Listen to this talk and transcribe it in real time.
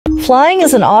Flying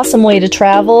is an awesome way to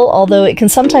travel, although it can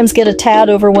sometimes get a tad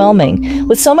overwhelming.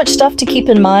 With so much stuff to keep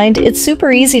in mind, it's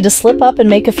super easy to slip up and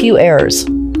make a few errors.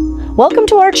 Welcome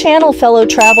to our channel, fellow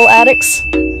travel addicts.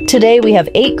 Today we have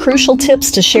 8 crucial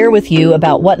tips to share with you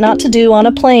about what not to do on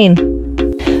a plane.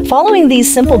 Following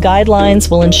these simple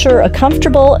guidelines will ensure a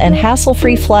comfortable and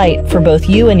hassle-free flight for both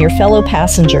you and your fellow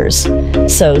passengers.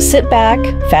 So sit back,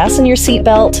 fasten your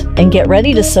seatbelt, and get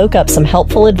ready to soak up some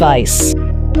helpful advice.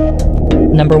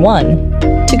 Number 1.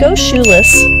 To go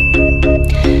shoeless.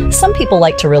 Some people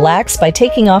like to relax by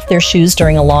taking off their shoes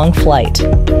during a long flight.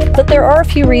 But there are a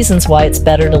few reasons why it's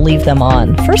better to leave them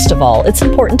on. First of all, it's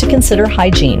important to consider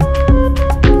hygiene.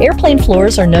 Airplane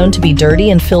floors are known to be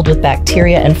dirty and filled with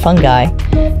bacteria and fungi.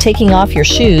 Taking off your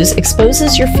shoes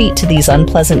exposes your feet to these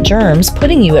unpleasant germs,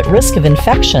 putting you at risk of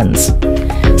infections.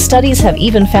 Studies have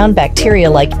even found bacteria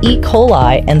like E.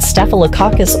 coli and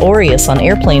Staphylococcus aureus on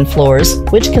airplane floors,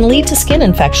 which can lead to skin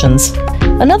infections.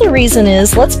 Another reason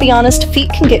is, let's be honest, feet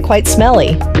can get quite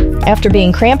smelly. After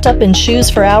being cramped up in shoes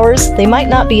for hours, they might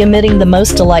not be emitting the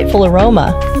most delightful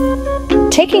aroma.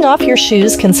 Taking off your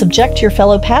shoes can subject your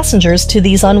fellow passengers to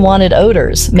these unwanted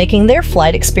odors, making their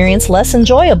flight experience less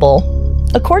enjoyable.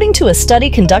 According to a study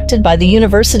conducted by the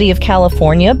University of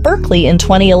California, Berkeley in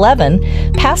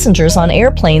 2011, passengers on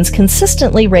airplanes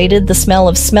consistently rated the smell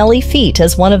of smelly feet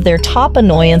as one of their top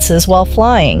annoyances while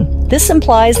flying. This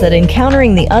implies that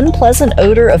encountering the unpleasant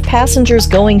odor of passengers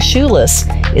going shoeless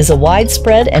is a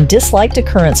widespread and disliked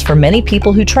occurrence for many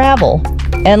people who travel.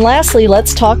 And lastly,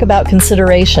 let's talk about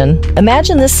consideration.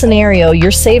 Imagine this scenario: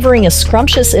 you're savoring a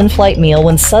scrumptious in-flight meal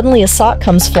when suddenly a sock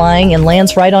comes flying and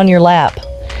lands right on your lap.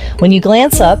 When you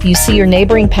glance up, you see your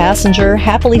neighboring passenger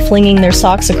happily flinging their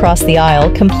socks across the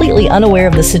aisle, completely unaware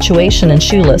of the situation and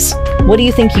shoeless. What do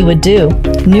you think you would do?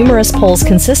 Numerous polls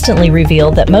consistently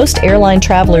reveal that most airline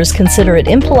travelers consider it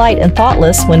impolite and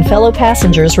thoughtless when fellow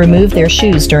passengers remove their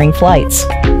shoes during flights.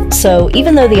 So,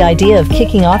 even though the idea of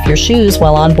kicking off your shoes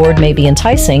while on board may be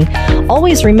enticing,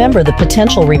 always remember the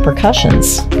potential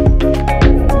repercussions.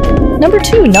 Number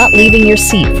 2. Not leaving your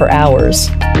seat for hours.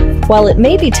 While it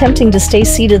may be tempting to stay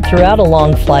seated throughout a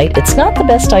long flight, it's not the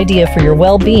best idea for your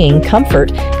well-being,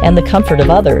 comfort, and the comfort of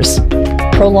others.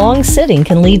 Prolonged sitting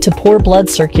can lead to poor blood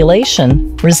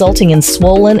circulation, resulting in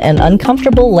swollen and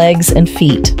uncomfortable legs and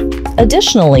feet.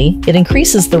 Additionally, it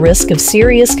increases the risk of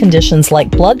serious conditions like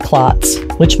blood clots,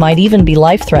 which might even be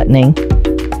life-threatening.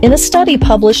 In a study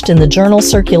published in the journal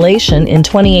Circulation in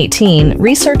 2018,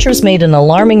 researchers made an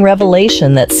alarming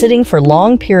revelation that sitting for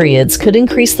long periods could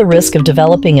increase the risk of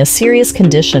developing a serious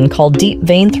condition called deep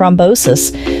vein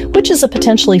thrombosis, which is a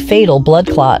potentially fatal blood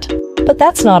clot. But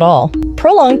that's not all.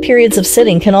 Prolonged periods of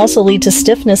sitting can also lead to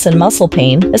stiffness and muscle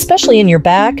pain, especially in your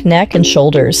back, neck, and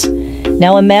shoulders.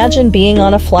 Now imagine being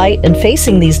on a flight and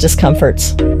facing these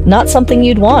discomforts. Not something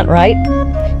you'd want, right?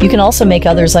 You can also make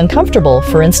others uncomfortable.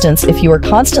 For instance, if you are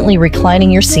constantly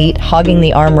reclining your seat, hogging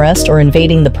the armrest, or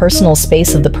invading the personal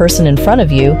space of the person in front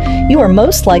of you, you are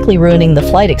most likely ruining the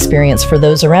flight experience for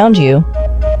those around you.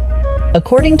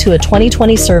 According to a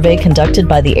 2020 survey conducted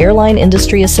by the Airline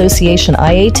Industry Association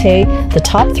IATA, the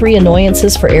top 3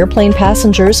 annoyances for airplane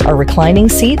passengers are reclining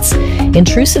seats,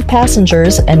 intrusive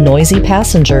passengers, and noisy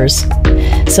passengers.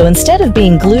 So instead of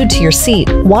being glued to your seat,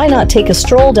 why not take a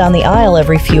stroll down the aisle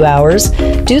every few hours,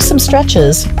 do some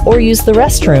stretches, or use the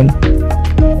restroom?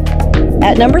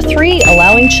 At number 3,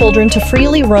 allowing children to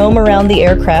freely roam around the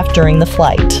aircraft during the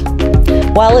flight.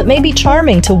 While it may be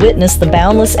charming to witness the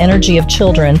boundless energy of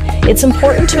children, it's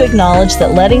important to acknowledge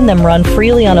that letting them run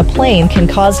freely on a plane can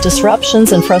cause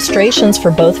disruptions and frustrations for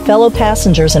both fellow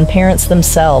passengers and parents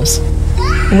themselves.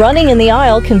 Running in the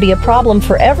aisle can be a problem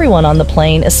for everyone on the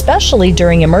plane, especially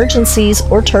during emergencies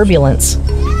or turbulence.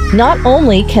 Not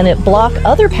only can it block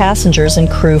other passengers and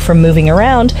crew from moving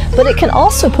around, but it can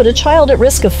also put a child at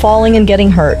risk of falling and getting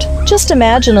hurt. Just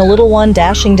imagine a little one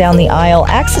dashing down the aisle,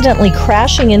 accidentally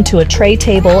crashing into a tray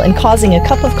table and causing a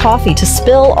cup of coffee to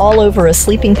spill all over a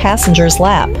sleeping passenger's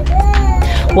lap.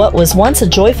 What was once a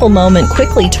joyful moment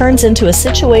quickly turns into a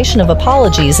situation of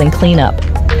apologies and cleanup.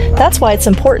 That's why it's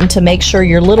important to make sure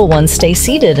your little ones stay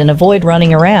seated and avoid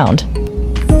running around.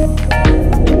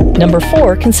 Number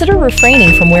 4, consider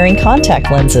refraining from wearing contact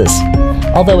lenses.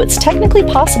 Although it's technically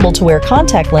possible to wear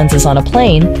contact lenses on a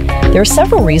plane, there are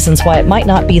several reasons why it might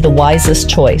not be the wisest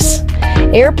choice.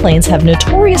 Airplanes have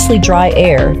notoriously dry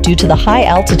air due to the high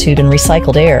altitude and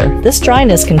recycled air. This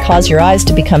dryness can cause your eyes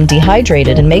to become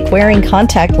dehydrated and make wearing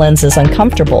contact lenses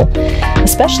uncomfortable,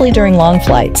 especially during long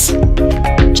flights.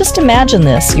 Just imagine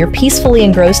this. You're peacefully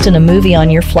engrossed in a movie on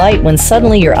your flight when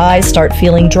suddenly your eyes start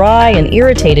feeling dry and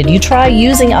irritated. You try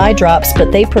using eye drops,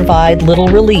 but they provide little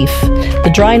relief.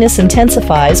 The dryness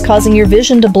intensifies, causing your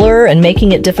vision to blur and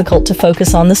making it difficult to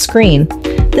focus on the screen.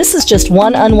 This is just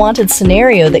one unwanted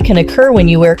scenario that can occur when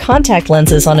you wear contact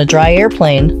lenses on a dry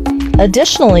airplane.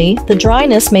 Additionally, the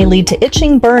dryness may lead to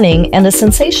itching, burning, and a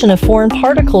sensation of foreign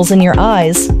particles in your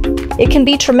eyes. It can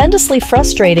be tremendously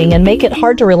frustrating and make it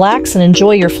hard to relax and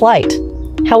enjoy your flight.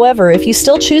 However, if you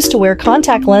still choose to wear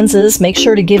contact lenses, make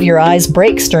sure to give your eyes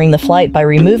breaks during the flight by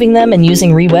removing them and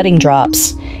using re-wetting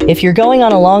drops. If you're going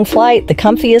on a long flight, the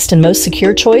comfiest and most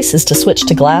secure choice is to switch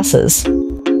to glasses.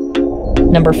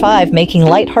 Number 5. Making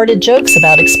lighthearted jokes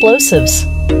about explosives.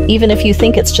 Even if you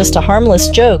think it's just a harmless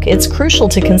joke, it's crucial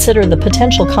to consider the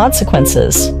potential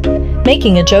consequences.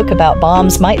 Making a joke about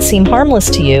bombs might seem harmless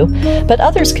to you, but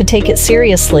others could take it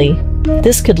seriously.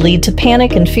 This could lead to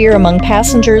panic and fear among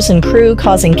passengers and crew,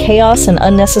 causing chaos and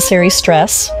unnecessary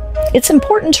stress. It's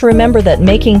important to remember that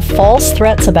making false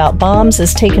threats about bombs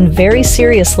is taken very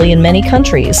seriously in many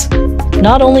countries.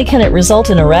 Not only can it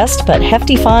result in arrest, but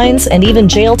hefty fines and even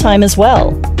jail time as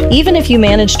well. Even if you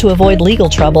manage to avoid legal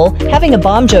trouble, having a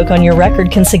bomb joke on your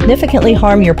record can significantly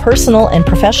harm your personal and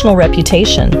professional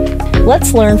reputation.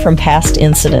 Let's learn from past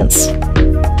incidents.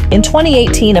 In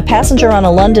 2018, a passenger on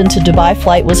a London to Dubai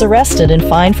flight was arrested and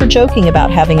fined for joking about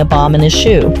having a bomb in his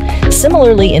shoe.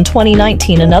 Similarly, in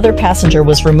 2019, another passenger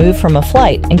was removed from a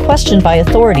flight and questioned by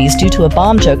authorities due to a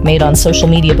bomb joke made on social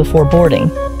media before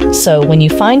boarding. So, when you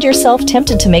find yourself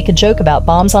tempted to make a joke about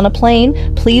bombs on a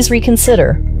plane, please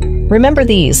reconsider. Remember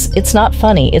these: it's not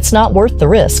funny, it's not worth the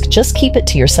risk, just keep it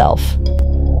to yourself.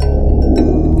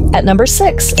 At number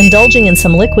 6, indulging in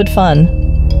some liquid fun.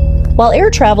 While air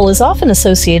travel is often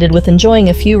associated with enjoying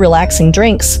a few relaxing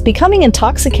drinks, becoming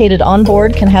intoxicated on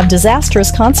board can have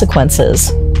disastrous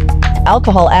consequences.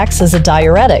 Alcohol acts as a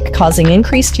diuretic, causing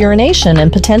increased urination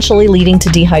and potentially leading to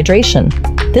dehydration.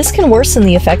 This can worsen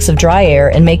the effects of dry air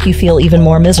and make you feel even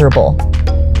more miserable.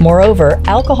 Moreover,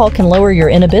 alcohol can lower your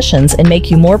inhibitions and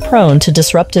make you more prone to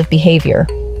disruptive behavior.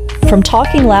 From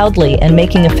talking loudly and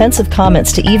making offensive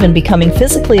comments to even becoming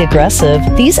physically aggressive,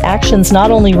 these actions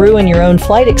not only ruin your own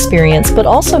flight experience but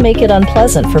also make it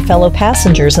unpleasant for fellow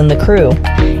passengers and the crew.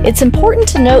 It's important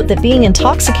to note that being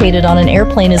intoxicated on an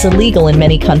airplane is illegal in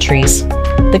many countries.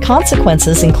 The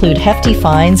consequences include hefty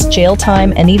fines, jail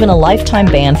time, and even a lifetime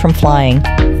ban from flying.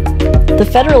 The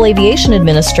Federal Aviation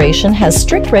Administration has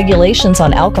strict regulations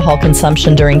on alcohol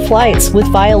consumption during flights, with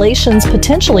violations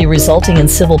potentially resulting in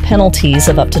civil penalties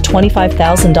of up to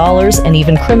 $25,000 and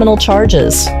even criminal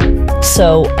charges.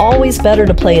 So, always better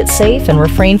to play it safe and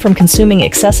refrain from consuming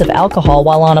excessive alcohol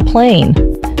while on a plane.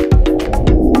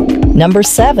 Number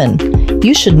 7.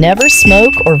 You should never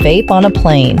smoke or vape on a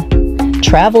plane.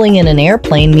 Traveling in an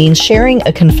airplane means sharing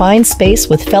a confined space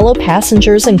with fellow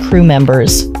passengers and crew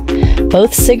members.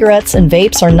 Both cigarettes and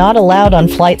vapes are not allowed on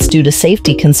flights due to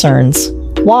safety concerns.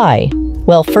 Why?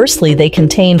 Well, firstly, they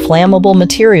contain flammable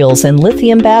materials and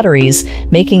lithium batteries,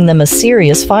 making them a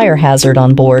serious fire hazard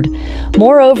on board.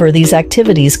 Moreover, these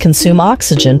activities consume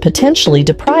oxygen, potentially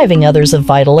depriving others of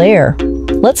vital air.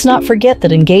 Let's not forget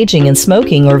that engaging in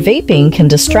smoking or vaping can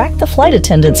distract the flight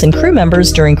attendants and crew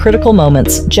members during critical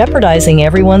moments, jeopardizing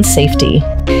everyone's safety.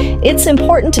 It's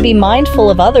important to be mindful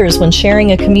of others when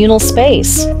sharing a communal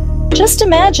space. Just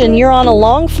imagine you're on a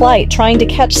long flight trying to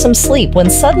catch some sleep when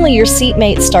suddenly your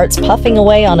seatmate starts puffing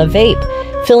away on a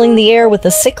vape, filling the air with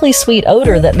a sickly sweet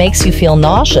odor that makes you feel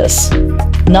nauseous.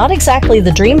 Not exactly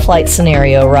the dream flight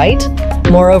scenario, right?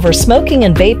 Moreover, smoking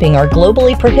and vaping are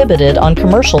globally prohibited on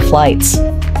commercial flights.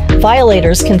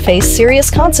 Violators can face serious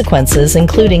consequences,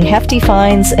 including hefty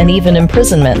fines and even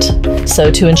imprisonment. So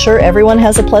to ensure everyone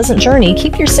has a pleasant journey,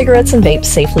 keep your cigarettes and vapes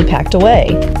safely packed away.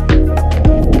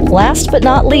 Last but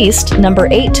not least, number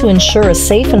 8, to ensure a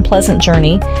safe and pleasant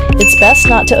journey, it's best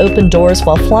not to open doors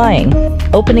while flying.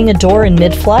 Opening a door in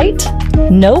mid-flight?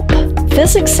 Nope.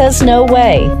 Physics says no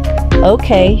way.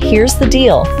 Okay, here's the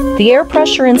deal. The air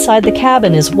pressure inside the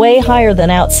cabin is way higher than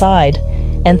outside.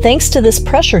 And thanks to this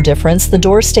pressure difference, the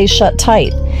door stays shut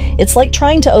tight. It's like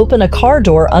trying to open a car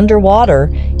door underwater.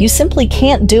 You simply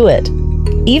can't do it.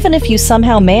 Even if you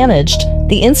somehow managed,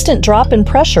 the instant drop in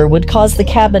pressure would cause the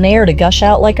cabin air to gush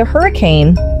out like a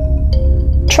hurricane.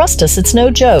 Trust us, it's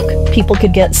no joke. People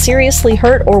could get seriously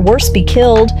hurt or worse, be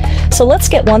killed. So let's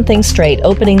get one thing straight.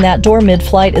 Opening that door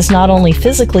mid-flight is not only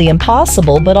physically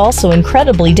impossible, but also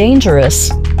incredibly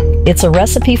dangerous. It's a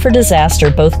recipe for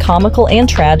disaster, both comical and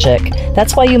tragic.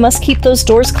 That's why you must keep those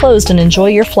doors closed and enjoy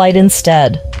your flight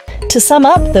instead. To sum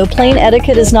up, though plane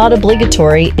etiquette is not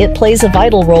obligatory, it plays a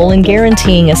vital role in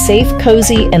guaranteeing a safe,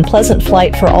 cozy, and pleasant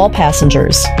flight for all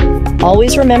passengers.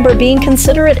 Always remember, being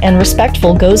considerate and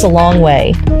respectful goes a long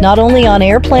way, not only on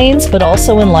airplanes, but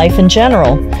also in life in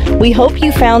general. We hope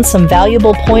you found some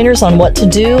valuable pointers on what to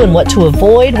do and what to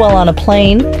avoid while on a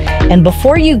plane. And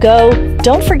before you go,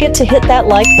 don't forget to hit that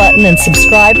like button and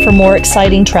subscribe for more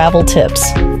exciting travel tips.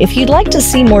 If you'd like to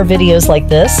see more videos like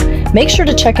this, make sure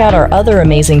to check out our other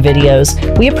amazing videos.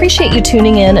 We appreciate you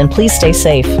tuning in, and please stay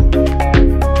safe.